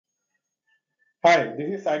Hi,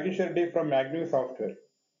 this is Sakish Reddy from Magneq Software.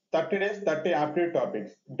 30 days, 30 aptitude topics.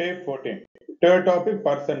 Day 14. Third topic,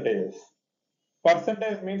 percentages.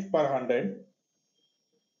 Percentage means per 100.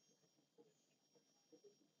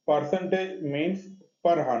 Percentage means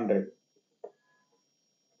per 100.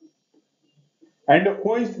 And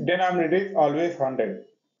who is denominator is always 100.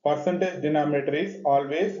 Percentage denominator is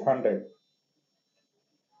always 100.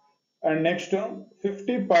 And next,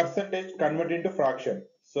 50 percentage convert into fraction.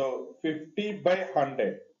 So 50 by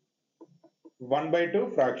 100. 1 by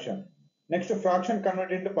 2 fraction. Next, fraction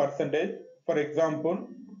convert into percentage. For example,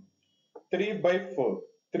 3 by 4.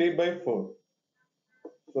 3 by 4.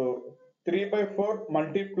 So 3 by 4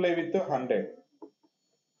 multiply with 100.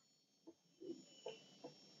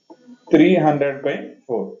 300 by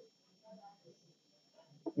 4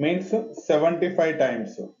 means 75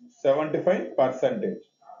 times. 75 percentage.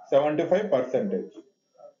 75 percentage.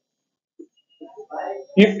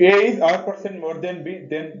 If A is R percent more than B,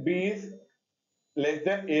 then B is less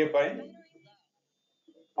than A by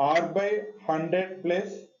R by 100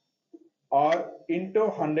 plus R into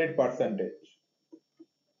 100 percentage.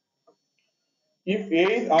 If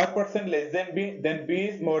A is R percent less than B, then B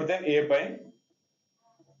is more than A by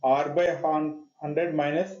R by 100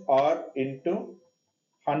 minus R into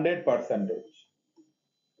 100 percentage.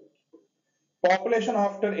 Population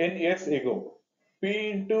after n years ago.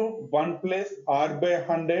 P into 1 plus R by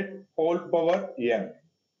 100 whole power n.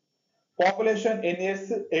 Population n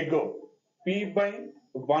years ago. P by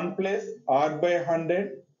 1 plus R by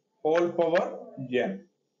 100 whole power n.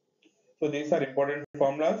 So these are important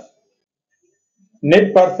formulas.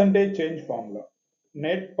 Net percentage change formula.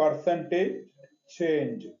 Net percentage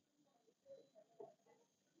change.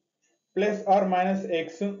 Plus or minus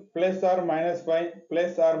x plus or minus y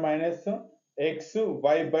plus or minus x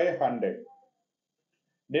y by 100.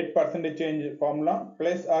 Net percentage change formula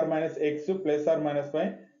plus or minus x plus or minus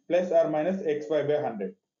y plus or minus xy by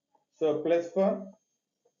 100. So plus for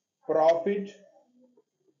profit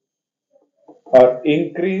or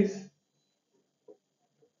increase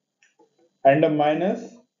and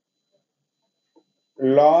minus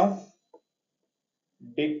loss,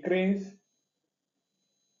 decrease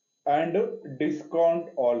and discount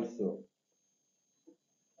also.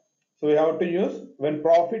 So we have to use when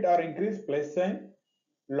profit or increase plus sign,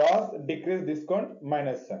 loss, decrease, discount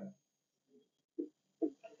minus sign.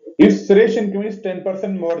 If Suresh income is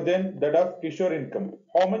 10% more than that of Kishore income,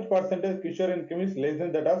 how much percentage Kishore income is less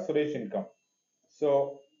than that of Suresh income?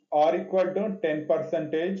 So R equal to 10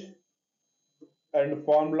 percentage and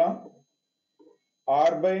formula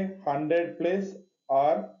R by 100 plus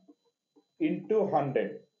R into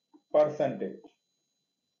 100 percentage.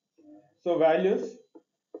 So values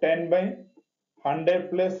 10 by 100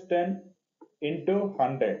 plus 10 into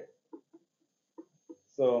 100.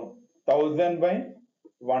 So 1000 by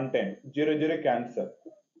 110, 0 cancel.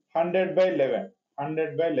 100 by 11,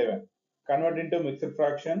 100 by 11. Convert into mixed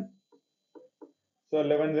fraction. So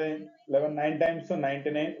 9 times, so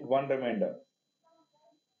 99, 1 remainder.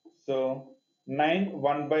 So 9,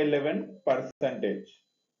 1 by 11 percentage.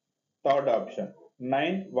 Third option,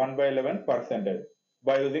 9, 1 by 11 percentage.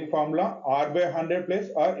 By using formula R by 100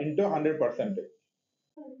 plus R into 100 percentage.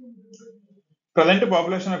 Present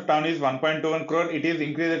population of town is 1.21 crore. It is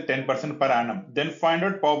increased at 10% per annum. Then find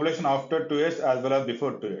out population after 2 years as well as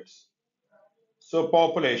before 2 years. So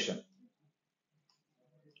population.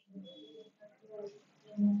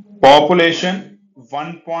 Population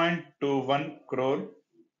 1.21 crore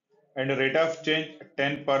and rate of change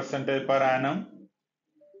 10% per annum.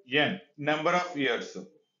 N number of years.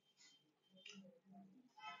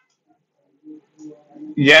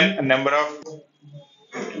 N number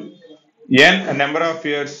of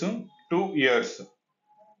years, 2 years.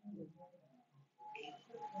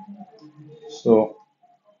 So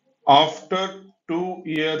after 2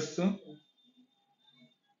 years,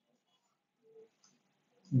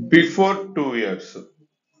 before 2 years,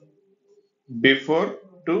 before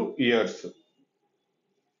 2 years.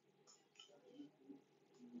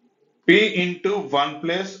 P into 1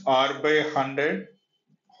 plus R by 100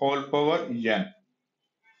 whole power N.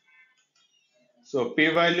 So P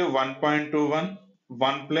value 1.21,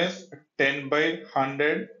 1 plus 10 by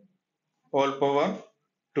 100 whole power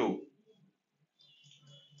 2.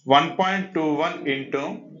 1.21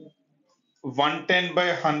 into 110 by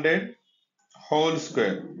 100 whole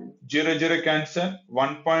square. 0 cancel.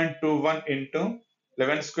 1.21 into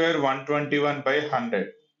 11 square 121 by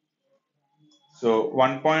 100. So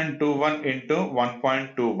 1.21 into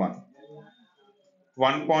 1.21.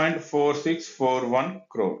 1.4641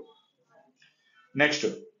 crore. Next,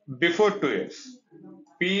 before 2 years.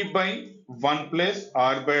 P by 1 plus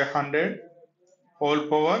R by 100 whole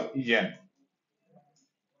power n.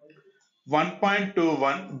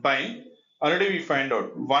 1.21 by, already we find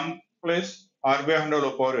out 1 plus r by 100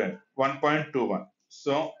 whole power n, 1.21.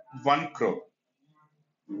 So 1 crore.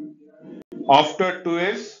 After 2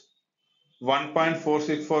 years,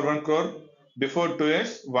 1.4641 crore. Before 2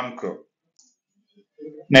 years, 1 crore.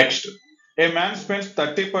 Next, a man spends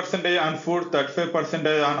 30% on food,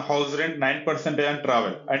 35% on house rent, 9% on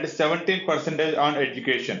travel, and 17% on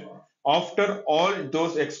education. After all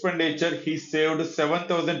those expenditure, he saved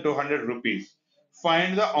 7,200 rupees.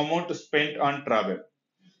 Find the amount spent on travel.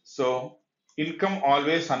 So, income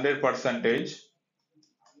always 100 percentage.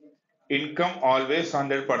 Income always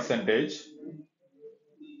 100 percentage.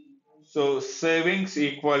 So, savings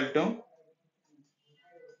equal to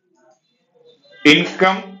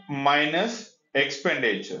income minus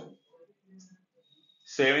expenditure.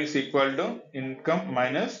 Savings equal to income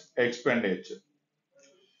minus expenditure.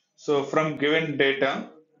 So from given data,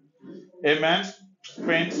 a man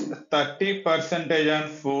spends 30% on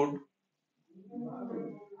food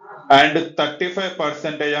and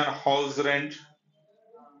 35% on house rent,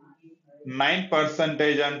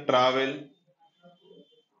 9% on travel,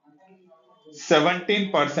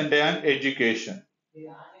 17% on education.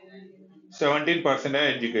 17% on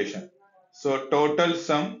education. So total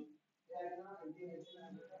sum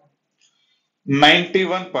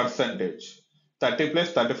 91 percentage. 30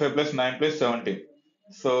 plus 35 plus 9 plus 17.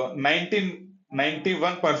 So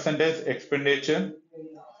 91 percentage expenditure.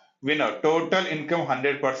 We know total income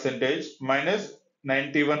 100 percentage minus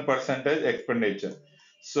 91 percentage expenditure.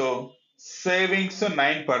 So savings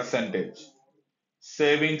 9 percentage.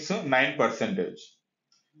 Savings 9 percentage.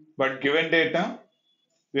 But given data,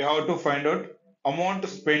 we have to find out amount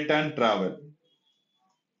spent on travel.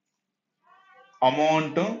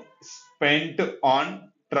 Amount spent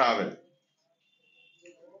on travel.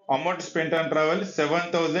 Amount spent on travel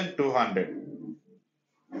 7,200.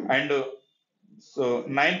 And so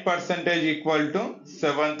 9 percentage equal to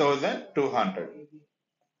 7,200.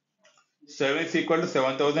 7 is equal to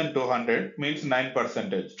 7,200 means 9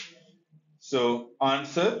 percentage. So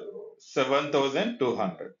answer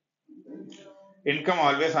 7,200. Income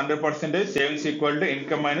always 100 percentage. Savings equal to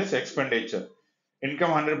income minus expenditure.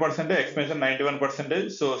 Income 100 percentage, expenditure 91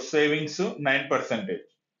 percentage. So savings 9 percentage.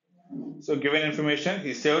 So given information,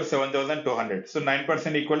 he saved 7,200. So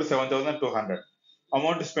 9% equal to 7,200.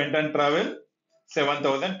 Amount spent on travel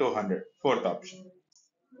 7,200. Fourth option.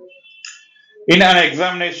 In an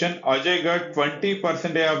examination, Ajay got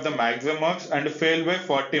 20% of the maximum marks and failed by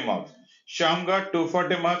 40 marks. Sham got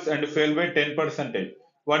 240 marks and failed by 10%.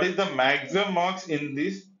 What is the maximum marks in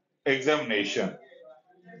this examination?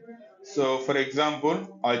 So, for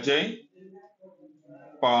example, Ajay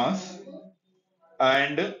pass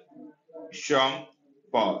and Sham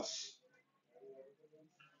pass.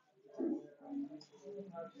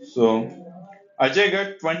 So, Ajay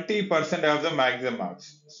got 20% of the maximum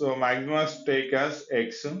marks. So, maximum marks take as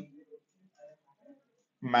X.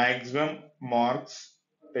 Maximum marks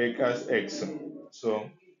take as X. So,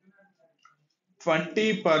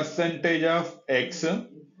 20 percentage of X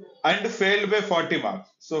and failed by 40 marks.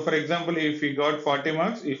 So for example, if he got 40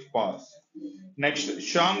 marks, if pass. Next,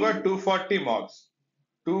 Sham got 240 marks.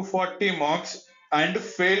 240 marks and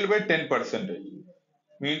failed by 10 percentage.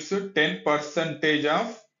 Means 10 percentage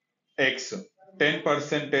of X. 10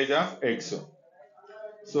 percentage of X.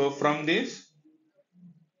 So from this,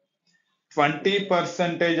 20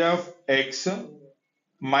 percentage of X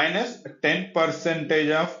minus 10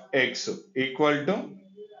 percentage of X equal to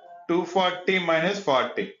 240 minus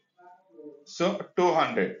 40. So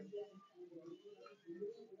 200.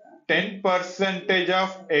 10 percentage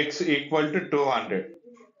of X equal to 200.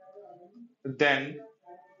 Then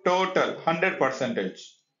total 100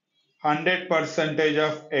 percentage. 100 percentage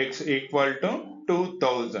of X equal to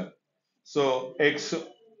 2000. So X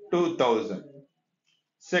 2000.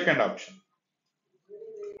 Second option.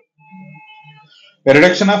 A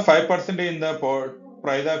reduction of 5% in the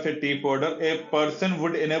price of a tea powder, a person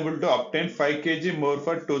would enable to obtain 5 kg more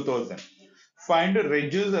for 2000. Find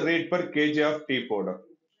reduce the rate per kg of tea powder.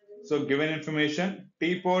 So given information,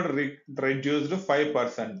 tea powder reduced 5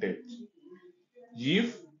 percentage.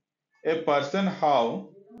 If a person have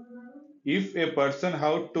if a person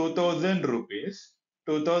have 2000 rupees,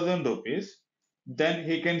 then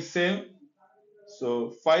he can save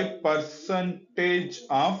so 5 percentage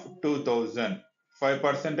of 2000. 5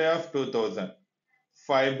 percentage of 2000.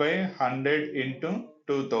 5 by 100 into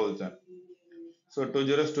 2000. So 2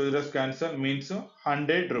 zeros cancel means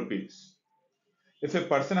 100 rupees. If a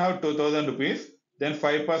person have 2000 rupees, then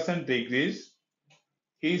 5% decrease,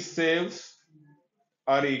 he saves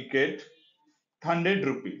or he get 100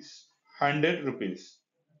 rupees. 100 rupees.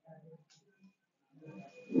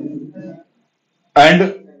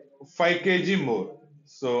 And 5 kg more.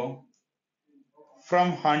 So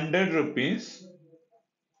from 100 rupees,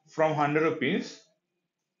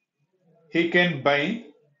 he can buy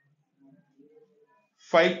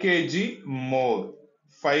 5 kg more.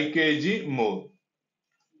 5 kg more.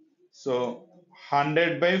 So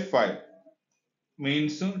 100 by 5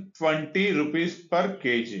 means 20 rupees per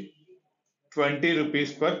kg. 20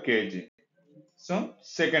 rupees per kg. So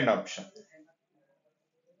second option.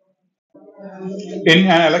 In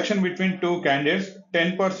an election between two candidates,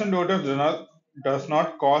 10% voters does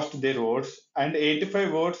not cast their votes and 85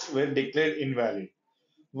 votes were declared invalid.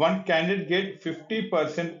 One candidate get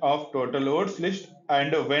 50% of total votes list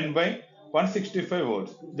and won by 165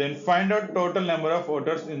 votes. Then find out total number of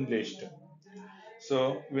voters in list.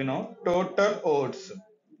 So we know total votes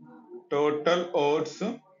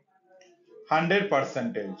 100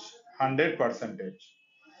 percentage. 100 percentage.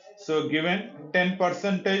 So given 10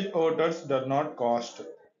 percentage voters does not cost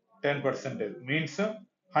 10 percentage means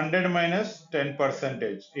 100 minus 10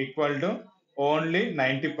 percentage equal to only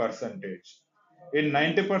 90 percentage. In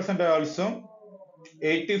 90 percent also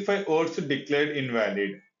 85 votes declared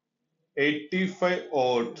invalid. 85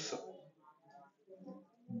 votes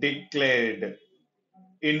declared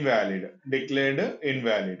invalid.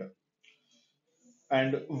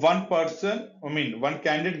 And one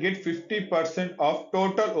candidate get 50% of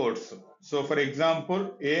total votes. So for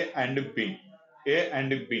example, A and B.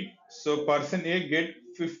 So person A get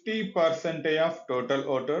 50% of total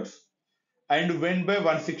voters and win by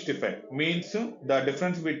 165 means the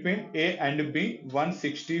difference between A and B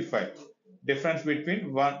 165. Difference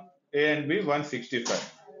between A and B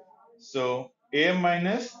 165. So A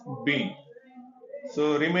minus B.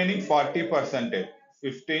 So remaining 40 percentage,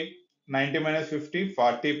 50, 90 minus 50,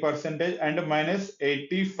 40 percentage and minus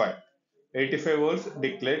 85. 85 volts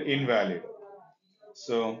declared invalid.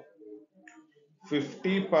 So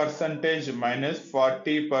 50 percentage minus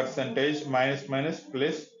 40 percentage minus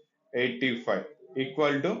plus 85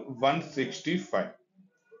 equal to 165.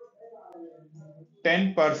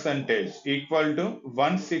 10 percentage equal to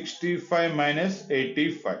 165 minus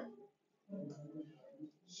 85.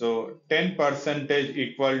 So 10 percentage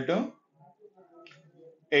equal to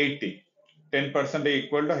 80. 10%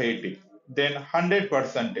 equal to 80. Then 100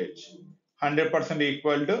 percentage. 100%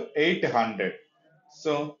 equal to 800.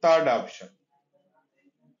 So third option.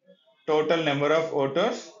 Total number of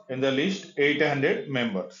voters in the list 800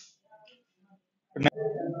 members.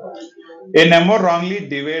 A number wrongly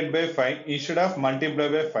divided by 5 instead of multiply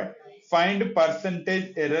by 5. Find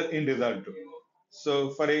percentage error in result.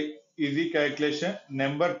 So for a easy calculation,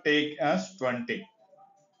 number take as 20.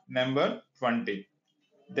 Number 20.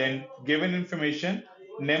 Then given information,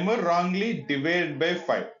 number wrongly divided by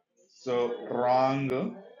 5. So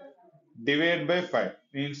wrong divided by 5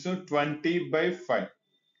 means 20 by 5.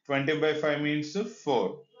 20 by 5 means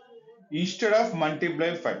 4. Instead of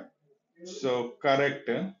multiply 5. So correct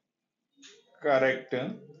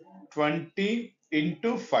 20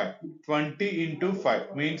 into 5. 20 into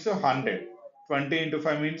 5 means 100. 20 into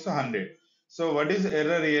 5 means 100. So what is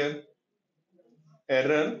error here?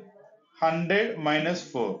 Error 100 minus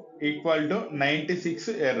 4 equal to 96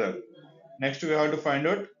 error. Next we have to find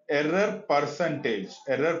out error percentage.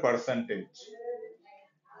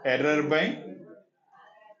 Error by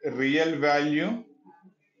real value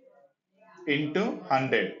into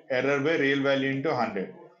 100. Error by real value into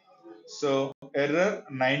 100. So error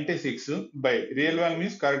 96 by real value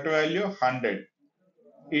means correct value 100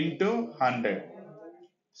 into 100.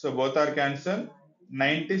 So both are cancelled.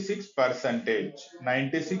 96 percentage.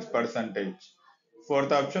 96 percentage.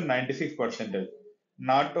 Fourth option 96 percentage.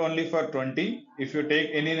 Not only for 20. If you take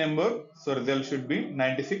any number, so result should be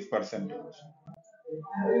 96 percentage.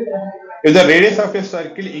 If the radius of a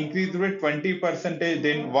circle increased by 20 percentage,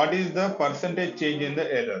 then what is the percentage change in the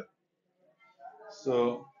error?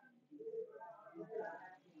 So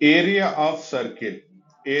area of circle,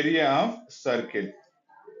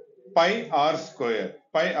 pi r square,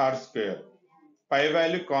 pi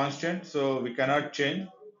value constant, so we cannot change.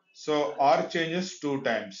 So r changes two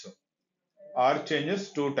times.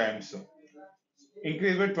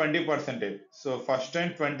 Increase by 20 percentage. So first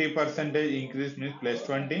time 20 percentage increase means plus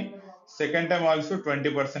 20. Second time also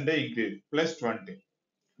 20 percentage increase plus 20.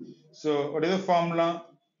 So what is the formula?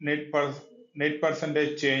 Net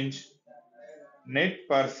percentage change. Net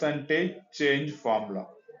percentage change formula.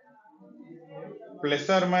 Plus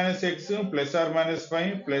or minus x plus or minus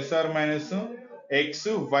y plus or minus x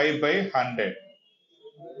y by 100.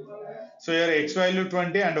 So your x value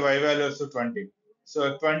 20 and y value also 20.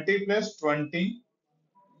 So 20 plus 20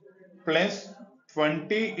 plus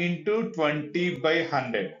 20 into 20 by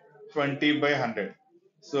 100. 20 by 100.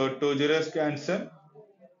 So 2 zeros cancel.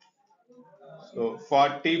 So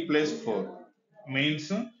 40 plus 4 means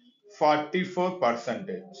 44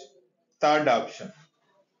 percentage. Third option.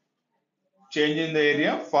 Change in the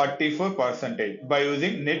area 44 percentage by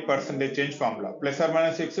using net percentage change formula. Plus or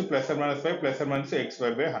minus x, plus or minus 5, plus or minus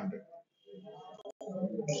xy by 100.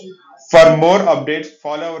 For more updates,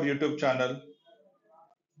 follow our YouTube channel.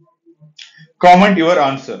 Comment your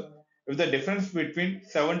answer. If the difference between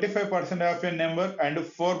 75% of a number and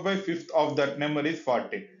 4 by 5th of that number is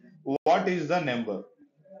 40, what is the number?